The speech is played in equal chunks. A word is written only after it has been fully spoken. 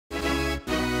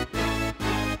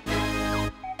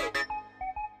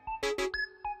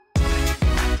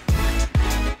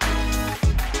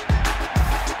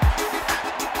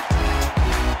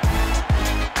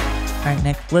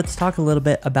Nick, let's talk a little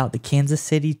bit about the Kansas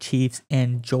City Chiefs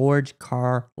and George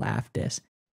Karlaftis.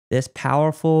 This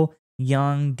powerful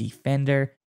young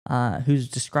defender who's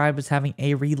described as having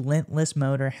a relentless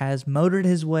motor has motored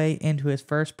his way into his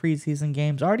first preseason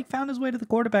games. Already found his way to the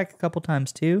quarterback a couple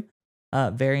times too.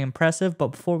 Very impressive. But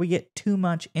before we get too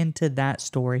much into that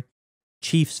story,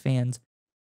 Chiefs fans,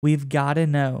 we've got to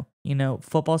know,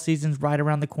 football season's right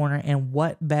around the corner, and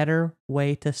what better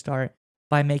way to start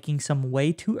by making some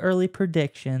way too early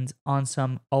predictions on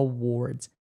some awards.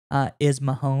 Is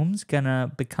Mahomes going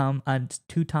to become a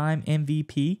two-time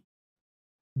MVP?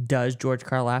 Does George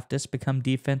Karlaftis become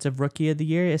Defensive Rookie of the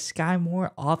Year? Is Sky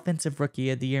Moore Offensive Rookie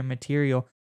of the Year material?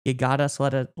 You got us.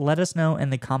 Let us know in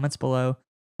the comments below.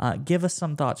 Give us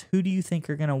some thoughts. Who do you think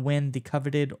are going to win the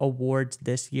coveted awards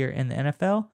this year in the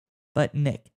NFL? But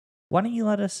Nick, why don't you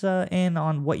let us in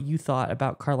on what you thought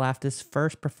about Karlaftis'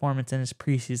 first performance in his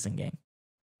preseason game?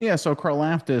 Yeah, so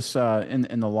Karlaftis in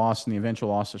the eventual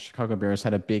loss to Chicago Bears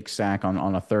had a big sack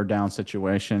on a third down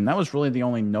situation. That was really the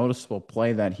only noticeable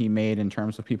play that he made in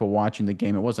terms of people watching the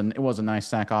game. It was a nice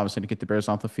sack, obviously, to get the Bears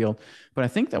off the field. But I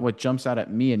think that what jumps out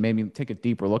at me and made me take a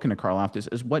deeper look into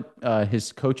Karlaftis is what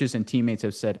his coaches and teammates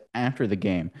have said after the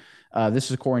game. This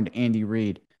is according to Andy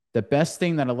Reid. The best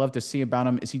thing that I love to see about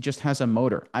him is he just has a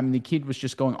motor. I mean, the kid was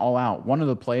just going all out. One of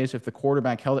the plays, if the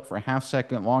quarterback held it for a half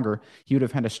second longer, he would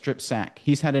have had a strip sack.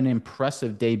 He's had an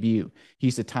impressive debut.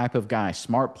 He's the type of guy,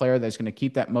 smart player that's going to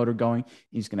keep that motor going.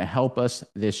 He's going to help us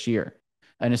this year.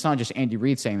 And it's not just Andy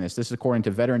Reid saying this. This is according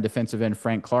to veteran defensive end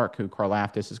Frank Clark, who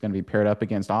Karlaftis is going to be paired up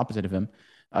against opposite of him.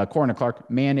 According to Clark,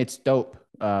 man, it's dope,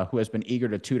 who has been eager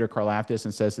to tutor Karlaftis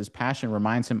and says his passion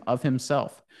reminds him of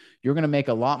himself. You're going to make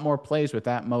a lot more plays with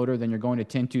that motor than you're going to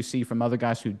tend to see from other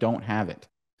guys who don't have it.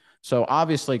 So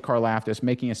obviously, Karlaftis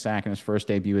making a sack in his first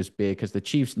debut is big because the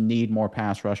Chiefs need more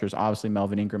pass rushers. Obviously,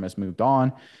 Melvin Ingram has moved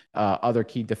on. Other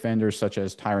key defenders such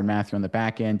as Tyrann Mathieu on the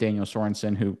back end, Daniel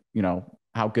Sorensen, who,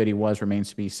 how good he was remains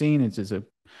to be seen.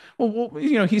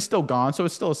 He's still gone, so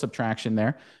it's still a subtraction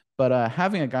there. But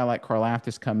having a guy like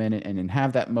Karlaftis come in and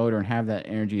have that motor and have that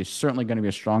energy is certainly going to be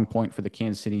a strong point for the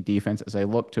Kansas City defense as they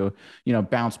look to,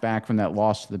 bounce back from that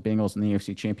loss to the Bengals in the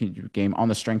AFC Championship game on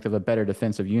the strength of a better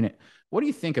defensive unit. What do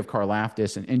you think of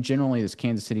Karlaftis and generally this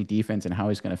Kansas City defense and how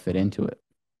he's going to fit into it?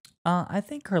 I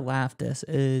think Karlaftis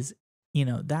is,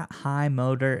 that high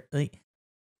motor.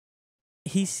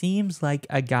 He seems like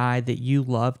a guy that you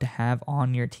love to have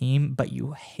on your team, but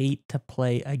you hate to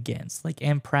play against. Like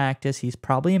in practice, he's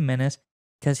probably a menace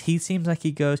because he seems like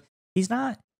he's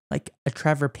not like a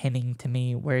Trevor Penning to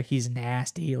me where he's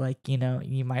nasty. Like,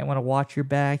 you might want to watch your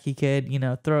back. He could,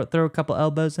 throw a couple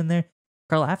elbows in there.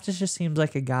 Karlaftis just seems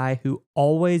like a guy who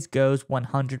always goes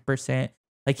 100%.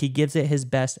 Like he gives it his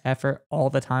best effort all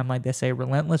the time. Like they say,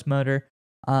 relentless motor.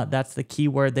 That's the key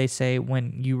word they say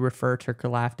when you refer to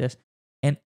Karlaftis.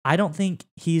 I don't think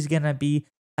he's going to be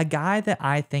a guy that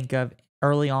I think of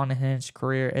early on in his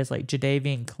career as like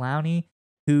Jadeveon Clowney,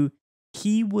 who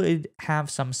he would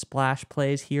have some splash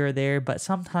plays here or there, but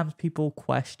sometimes people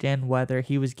question whether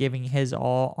he was giving his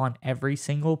all on every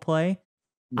single play.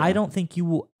 Yeah. I don't think you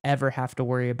will ever have to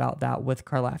worry about that with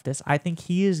Karlaftis. I think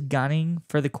he is gunning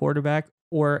for the quarterback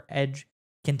or edge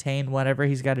contain, whatever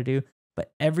he's got to do,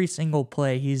 but every single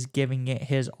play he's giving it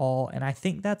his all. And I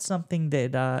think that's something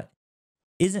that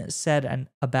isn't said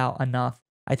about enough.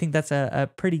 I think that's a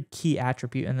pretty key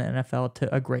attribute in the NFL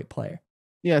to a great player.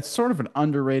 Yeah, it's sort of an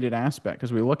underrated aspect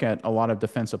because we look at a lot of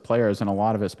defensive players and a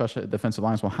lot of it, especially defensive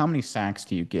lines. Well, how many sacks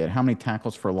do you get? How many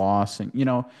tackles for loss? And,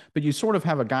 but you sort of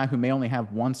have a guy who may only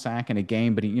have one sack in a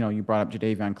game, but, you brought up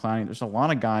Jadeveon Clowney. There's a lot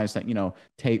of guys that,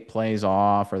 take plays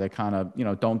off or they kind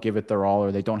of, don't give it their all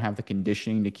or they don't have the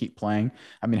conditioning to keep playing.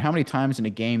 I mean, how many times in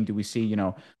a game do we see,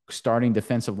 starting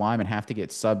defensive linemen have to get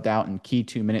subbed out in key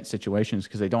 2-minute situations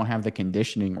because they don't have the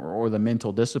conditioning or the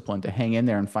mental discipline to hang in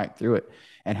there and fight through it.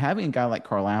 And having a guy like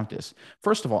Karlaftis,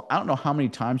 first of all, I don't know how many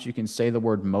times you can say the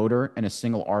word motor in a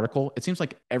single article. It seems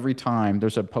like every time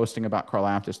there's a posting about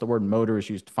Karlaftis, the word motor is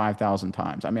used 5,000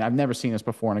 times. I mean, I've never seen this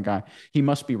before in a guy. He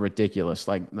must be ridiculous,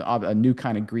 like a new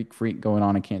kind of Greek freak going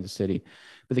on in Kansas City.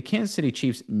 But the Kansas City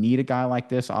Chiefs need a guy like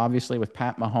this, obviously, with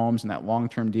Pat Mahomes and that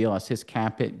long-term deal as his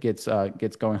cap hit gets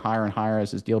going higher and higher as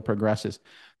his deal progresses.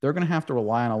 They're going to have to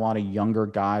rely on a lot of younger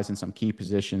guys in some key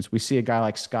positions. We see a guy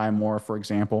like Sky Moore, for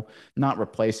example, not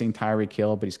replacing Tyreek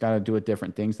Hill, but he's got to do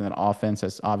different things in that offense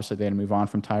as obviously they had to move on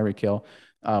from Tyreek Hill.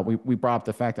 We brought up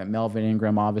the fact that Melvin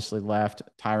Ingram obviously left.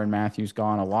 Tyrann Mathieu's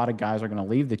gone. A lot of guys are going to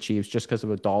leave the Chiefs just because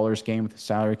of a dollars game with the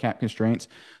salary cap constraints.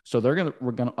 So we're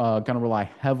going to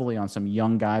rely heavily on some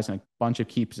young guys and bunch of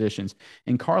key positions.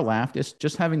 And Karlaftis,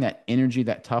 just having that energy,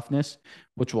 that toughness,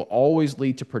 which will always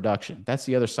lead to production. That's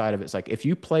the other side of it. It's like if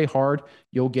you play hard,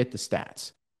 you'll get the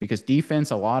stats. Because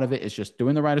defense, a lot of it is just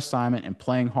doing the right assignment and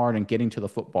playing hard and getting to the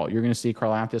football. You're going to see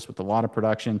Karlaftis with a lot of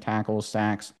production, tackles,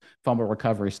 sacks, fumble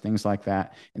recoveries, things like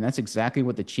that. And that's exactly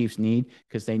what the Chiefs need,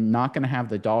 because they're not going to have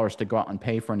the dollars to go out and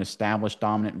pay for an established,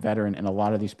 dominant veteran in a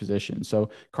lot of these positions. So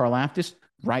Karlaftis,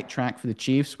 right track for the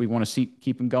Chiefs. We want to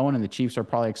keep him going, and the Chiefs are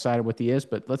probably excited what he is.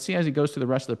 But let's see as he goes through the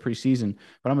rest of the preseason.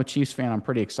 But I'm a Chiefs fan. I'm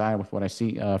pretty excited with what I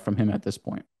see from him at this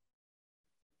point.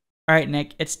 All right,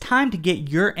 Nick, it's time to get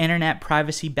your internet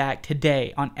privacy back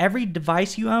today on every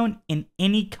device you own in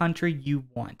any country you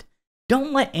want.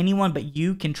 Don't let anyone but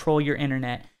you control your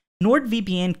internet.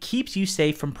 NordVPN keeps you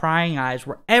safe from prying eyes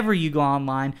wherever you go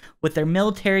online with their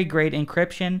military-grade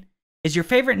encryption. Is your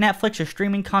favorite Netflix or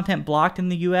streaming content blocked in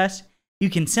the US? You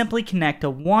can simply connect to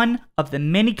one of the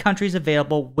many countries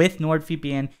available with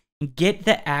NordVPN and get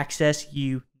the access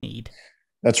you need.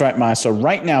 That's right, Maya. So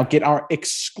right now, get our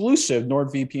exclusive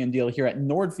NordVPN deal here at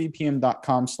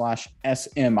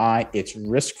nordvpn.com/SMI. It's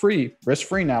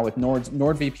risk-free now with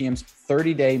NordVPN's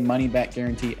 30-day money-back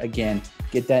guarantee. Again,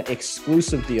 get that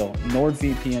exclusive deal,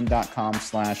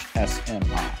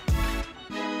 nordvpn.com/SMI.